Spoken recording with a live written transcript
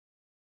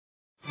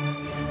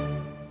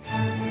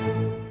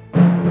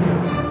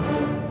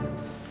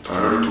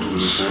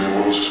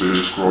same old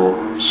space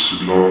programs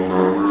with long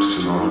numbers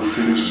and other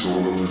things you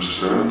don't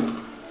understand?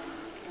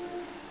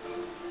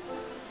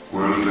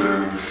 Well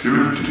then,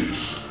 here it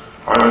is,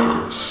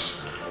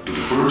 ikarus, the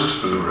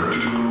first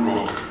theoretical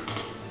rocket.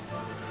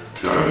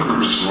 The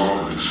ikarus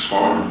rocket is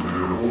powered by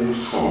your own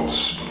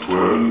thoughts, but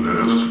well,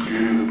 let us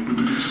begin with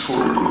the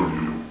historical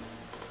view.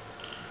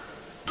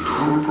 The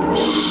whole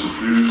process of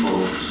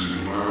liftoff is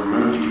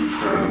environmentally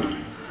friendly.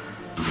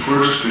 The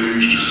first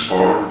stage is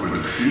powered by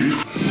the heat.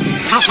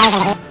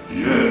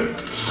 Yeah,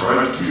 that's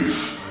right,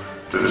 kids.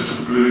 That's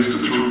the place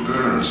that your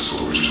parents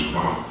told you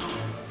about.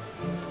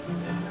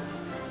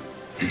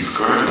 Its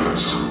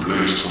guidelines are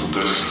placed on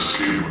Tesla's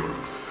cable,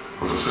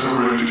 a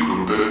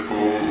theoretical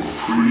backbone of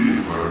free,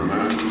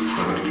 environmentally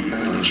friendly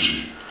energy.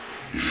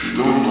 If you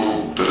don't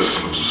know,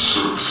 Tesla was a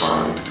Cirque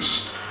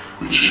scientist,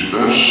 which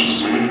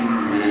inventions mainly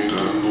remained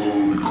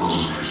unknown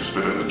because of his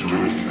bad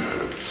drinking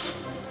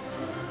habits.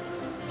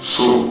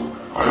 So,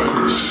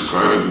 ikarus is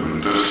guided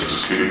by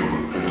Tesla's cable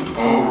and the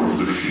power of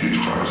the heat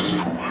rising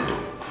from hell.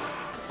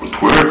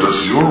 But where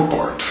does your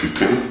part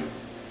fit in?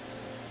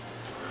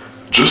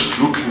 Just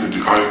looking at the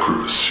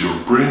ikarus, your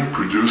brain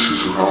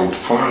produces around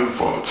 5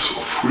 watts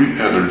of free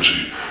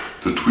energy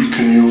that we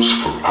can use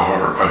for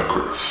our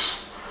ikarus.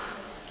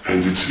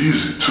 And it's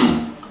easy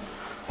too.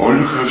 All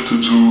you have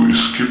to do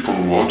is keep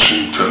on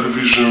watching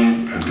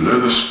television and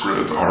let us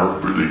spread our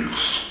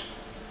beliefs.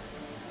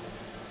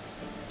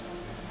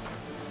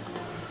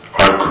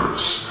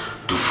 ikarus,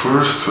 the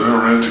first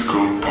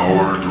theoretical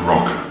powered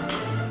rocket.